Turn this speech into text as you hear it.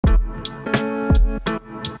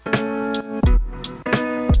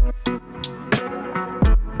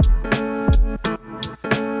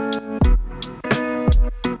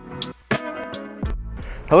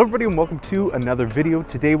Hello everybody and welcome to another video.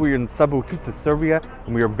 Today we're in Subotica, Serbia,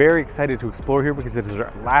 and we are very excited to explore here because it is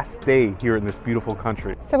our last day here in this beautiful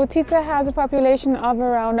country. Subotica has a population of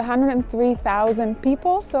around 103,000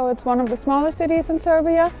 people, so it's one of the smaller cities in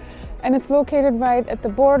Serbia, and it's located right at the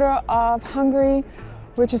border of Hungary,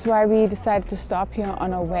 which is why we decided to stop here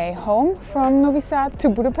on our way home from Novi Sad to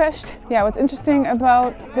Budapest. Yeah, what's interesting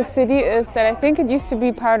about the city is that I think it used to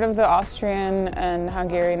be part of the Austrian and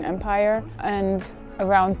Hungarian Empire, and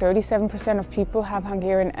around 37% of people have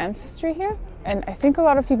Hungarian ancestry here, and I think a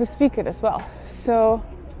lot of people speak it as well. So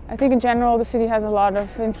I think in general the city has a lot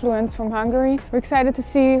of influence from Hungary. We're excited to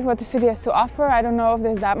see what the city has to offer. I don't know if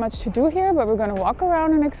there's that much to do here, but we're going to walk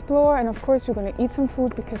around and explore, and of course we're going to eat some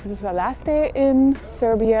food because this is our last day in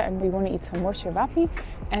Serbia and we want to eat some more Cevapi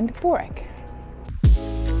and Burek.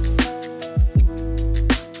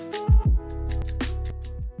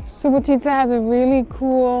 Subotica has a really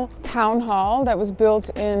cool town hall that was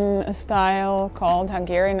built in a style called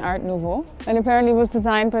Hungarian Art Nouveau, and apparently was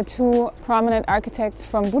designed by two prominent architects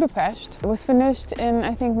from Budapest. It was finished in,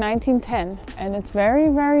 I think, 1910, and it's very,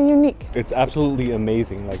 very unique. It's absolutely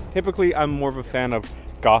amazing. Like, typically I'm more of a fan of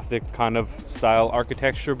Gothic kind of style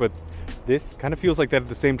architecture, but this kind of feels like that at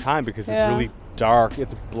the same time because it's really dark.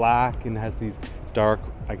 It's black and has these dark,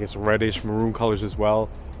 I guess, reddish maroon colors as well.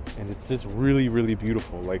 And it's just really, really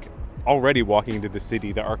beautiful. Like, already walking into the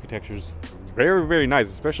city, the architecture's very, very nice,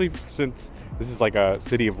 especially since this is like a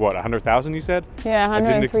city of what, 100,000 you said? Yeah, 103,000.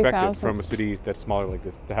 I didn't expect it from a city that's smaller like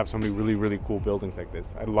this to have so many really, really cool buildings like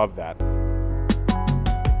this. I love that.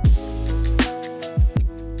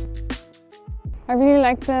 I really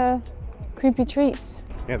like the creepy trees.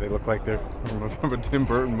 Yeah, they look like they're from a Tim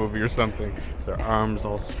Burton movie or something. Their arms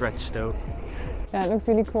all stretched out. Yeah, it looks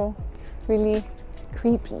really cool. Really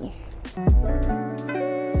creepy.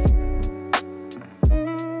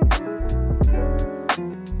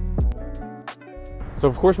 So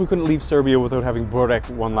of course we couldn't leave Serbia without having Burek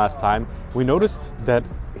one last time. We noticed that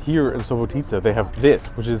here in Subotica they have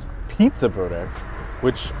this, which is Pizza Burek,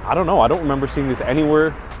 which I don't know, I don't remember seeing this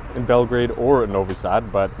anywhere in Belgrade or in Novi Sad,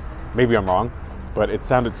 but maybe I'm wrong. But it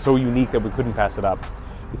sounded so unique that we couldn't pass it up.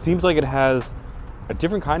 It seems like it has a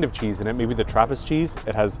different kind of cheese in it, maybe the Trappist cheese.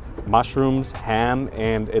 It has mushrooms, ham,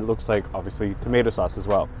 and it looks like obviously tomato sauce as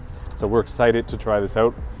well. So we're excited to try this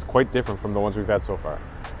out. It's quite different from the ones we've had so far.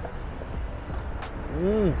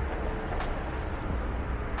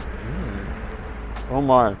 Oh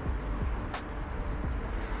my.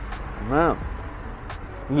 Man,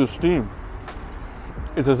 the steam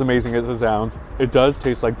is as amazing as it sounds. It does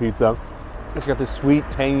taste like pizza. It's got this sweet,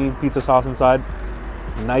 tangy pizza sauce inside.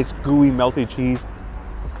 Nice, gooey, melty cheese.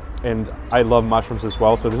 And I love mushrooms as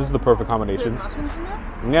well, so this is the perfect combination. There's mushrooms in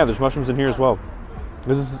there? Yeah, there's mushrooms in here as well.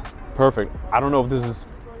 This is perfect. I don't know if this is,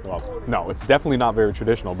 well, no, it's definitely not very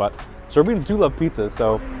traditional, but Serbians do love pizza,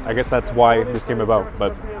 so I guess that's why this came about.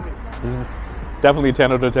 But this is definitely a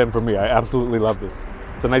 10 out of 10 for me. I absolutely love this.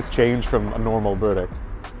 It's a nice change from a normal Burek.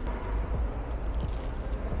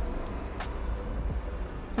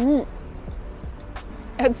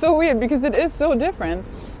 It's so weird because it is so different.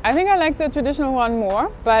 I think I like the traditional one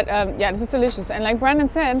more, but yeah, this is delicious. And like Brandon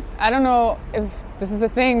said, I don't know if this is a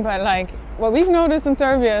thing, but like what we've noticed in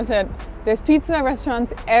Serbia is that there's pizza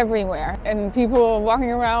restaurants everywhere and people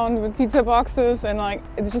walking around with pizza boxes, and like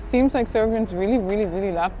it just seems like Serbians really, really,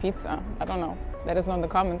 really love pizza. I don't know. Let us know in the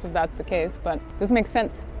comments if that's the case, but this makes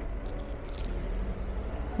sense.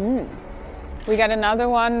 We got another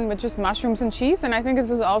one with just mushrooms and cheese, and I think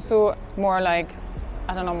this is also more like,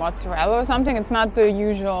 I don't know, mozzarella or something. It's not the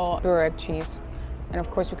usual Burek cheese. And of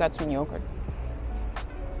course we got some yogurt.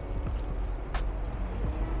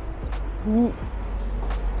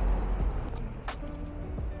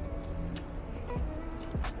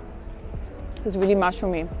 This is really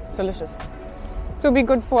mushroomy. It's delicious. So it'll be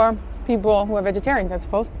good for people who are vegetarians, I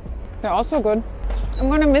suppose. They're also good. I'm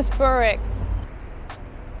gonna miss Burek.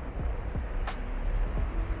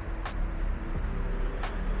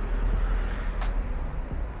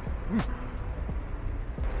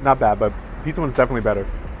 Not bad, but pizza one's definitely better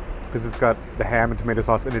because it's got the ham and tomato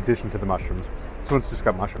sauce in addition to the mushrooms. This one's just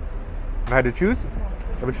got mushroom. If I had to choose,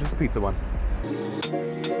 I would choose the pizza one.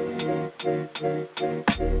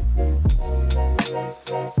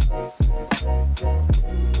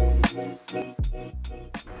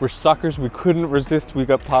 We're suckers, we couldn't resist. We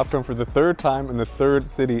got popcorn for the third time in the third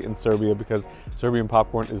city in Serbia because Serbian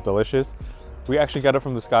popcorn is delicious. We actually got it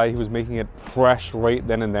from this guy. He was making it fresh right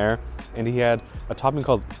then and there. And he had a topping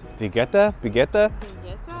called Bigetta?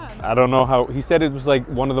 I don't know how, he said it was like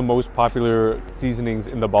one of the most popular seasonings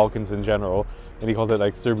in the Balkans in general. And he called it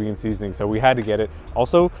like Serbian seasoning, so we had to get it.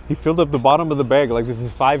 Also, he filled up the bottom of the bag like this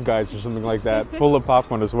is Five Guys or something like that, full of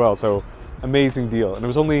popcorn as well. So amazing deal. And it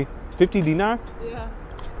was only 50 dinar? Yeah,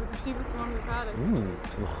 it was the cheapest one we've had.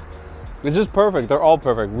 It's just perfect. They're all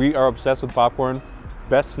perfect. We are obsessed with popcorn.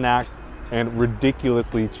 Best snack and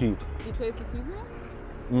ridiculously cheap. Did you taste the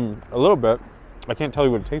seasoning? A little bit. I can't tell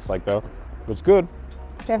you what it tastes like though. But it's good.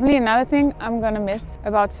 Definitely another thing I'm gonna miss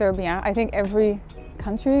about Serbia. I think every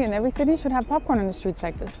country and every city should have popcorn in the streets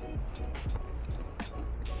like this.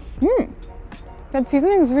 That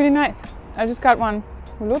seasoning is really nice. I just got one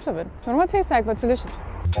with loads of it. Don't know what it tastes like, but it's delicious.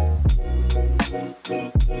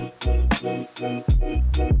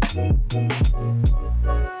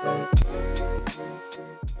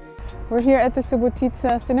 We're here at the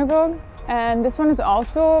Subotica Synagogue, and this one is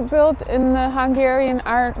also built in the Hungarian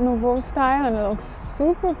Art Nouveau style, and it looks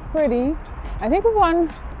super pretty. I think it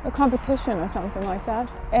won a competition or something like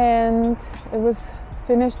that, and it was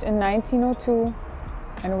finished in 1902,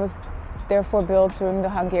 and it was therefore built during the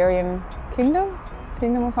Hungarian Kingdom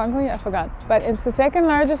of Hungary, I forgot. But it's the second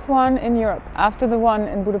largest one in Europe, after the one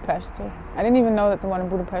in Budapest. So I didn't even know that the one in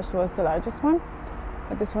Budapest was the largest one,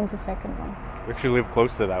 but this one's the second one. We actually live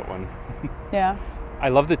close to that one. Yeah. I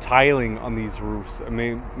love the tiling on these roofs. I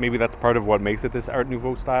mean, maybe that's part of what makes it this Art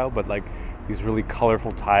Nouveau style, but like these really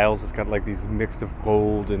colorful tiles. It's got like these mix of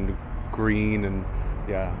gold and green, and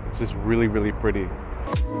yeah, it's just really, really pretty.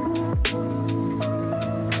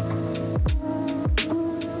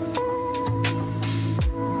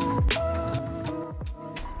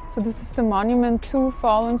 So this is the monument to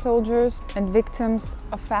fallen soldiers and victims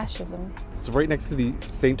of fascism. It's right next to the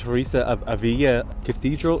St. Teresa of Avila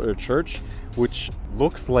Cathedral or church, which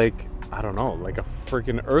looks like, I don't know, like a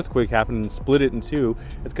freaking earthquake happened and split it in two.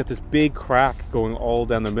 It's got this big crack going all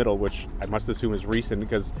down the middle, which I must assume is recent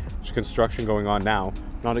because there's construction going on now.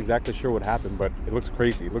 Not exactly sure what happened, but it looks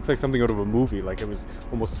crazy. It looks like something out of a movie, like it was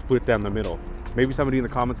almost split down the middle. Maybe somebody in the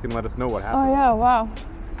comments can let us know what happened. Oh yeah, wow.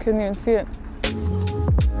 Couldn't even see it.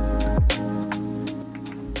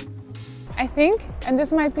 I think, and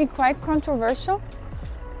this might be quite controversial,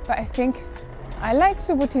 but I think I like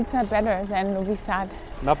Subotica better than Novi Sad.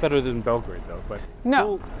 Not better than Belgrade though, but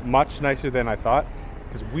no, still much nicer than I thought.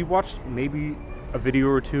 Because we watched maybe a video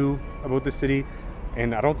or two about the city,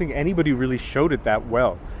 and I don't think anybody really showed it that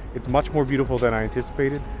well. It's much more beautiful than I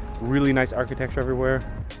anticipated. Really nice architecture everywhere.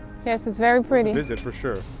 Yes, it's very pretty. Visit for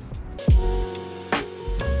sure.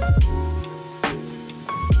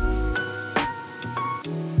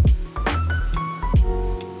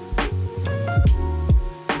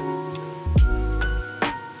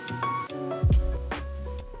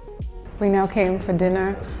 We now came for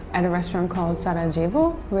dinner at a restaurant called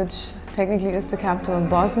Sarajevo, which technically is the capital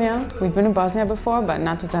of Bosnia. We've been in Bosnia before, but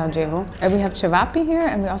not to Sarajevo. And we have cevapi here,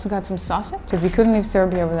 and we also got some sausage. Because we couldn't leave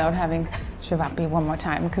Serbia without having cevapi one more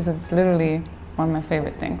time, because it's literally one of my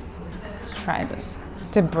favorite things. Let's try this.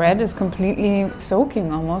 The bread is completely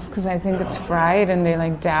soaking almost, because I think it's fried and they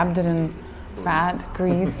like dabbed it in fat,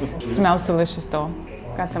 grease. It smells delicious though.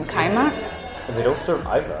 Got some kaimak. And they don't serve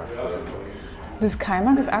either. This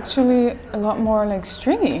kaimak is actually a lot more like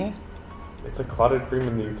stringy. It's a clotted cream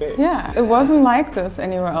in the UK. Yeah, it wasn't like this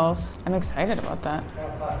anywhere else. I'm excited about that.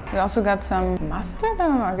 We also got some mustard, I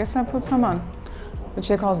don't know, I guess I put some on. Which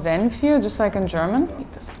they call Senfir, just like in German.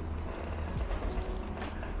 Eat this.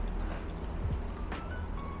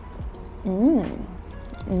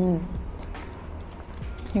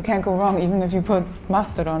 You can't go wrong even if you put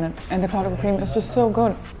mustard on it. And the clotted cream is just so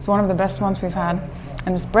good. It's one of the best ones we've had.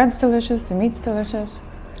 And this bread's delicious, the meat's delicious.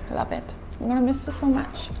 Love it. I'm gonna miss this so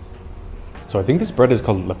much. So I think this bread is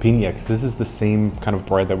called lapinha, because this is the same kind of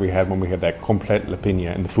bread that we had when we had that complete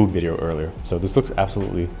lapinha in the food video earlier. So this looks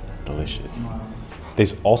absolutely delicious. They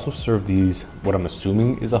also serve these, what I'm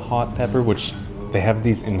assuming is a hot pepper, which they have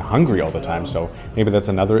these in Hungary all the time. So maybe that's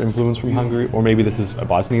another influence from Hungary, or maybe this is a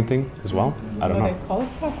Bosnian thing as well. I don't know. They call it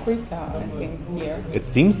paprika, I think, here. It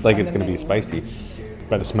seems like it's gonna be spicy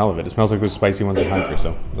by the smell of it. It smells like those spicy ones in Hungary,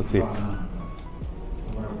 so let's see.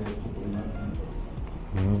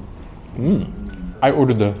 I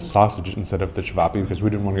ordered the sausage instead of the cevapi because we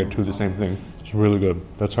didn't want to get two of the same thing. It's really good.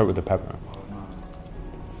 Let's start with the pepper.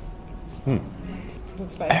 Is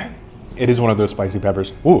it spicy? It is one of those spicy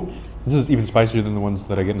peppers. Ooh, this is even spicier than the ones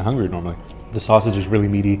that I get in Hungary normally. The sausage is really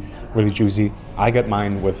meaty, really juicy. I got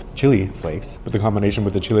mine with chili flakes, but the combination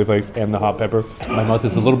with the chili flakes and the hot pepper, my mouth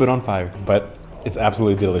is a little bit on fire, but it's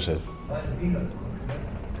absolutely delicious.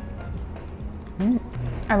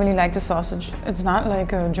 I really like the sausage. It's not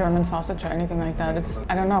like a German sausage or anything like that. It's,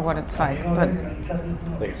 I don't know what it's like, but...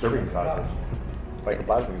 Like a Serbian sausage. Like a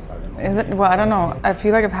Bosnian sausage. Is it? Well, I don't know. I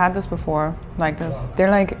feel like I've had this before, like this.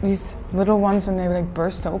 They're like these little ones and they like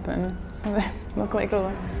burst open. So they look like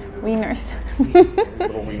little wieners.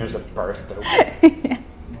 Little wieners that burst open. Yeah.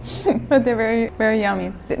 But they're very, very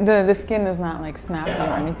yummy. The skin is not like snappy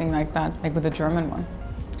or anything like that, like with the German one.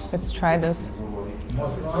 Let's try this.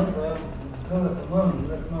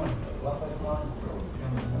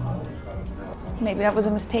 Maybe that was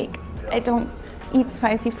a mistake. I don't eat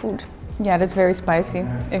spicy food. Yeah, that's very spicy.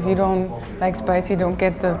 If you don't like spicy, don't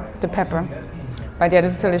get the pepper. But yeah,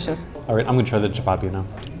 this is delicious. All right, I'm gonna try the cevapi now.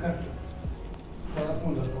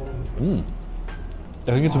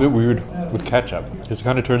 I think it's a bit weird with ketchup, because it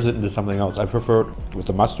kind of turns it into something else. I prefer it with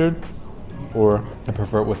the mustard, or I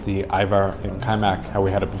prefer it with the Ivar and Kaimak, how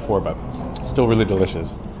we had it before, but still really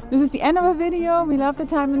delicious. This is the end of our video. We love the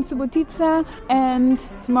time in Subotica, and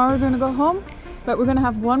tomorrow we're gonna go home. But we're gonna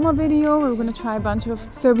have one more video where we're gonna try a bunch of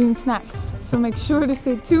Serbian snacks. So make sure to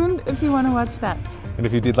stay tuned if you wanna watch that. And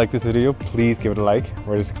if you did like this video, please give it a like,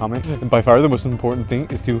 write us a comment. And by far the most important thing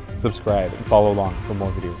is to subscribe and follow along for more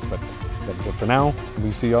videos. But that is it for now.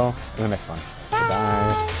 We'll see y'all in the next one. Bye.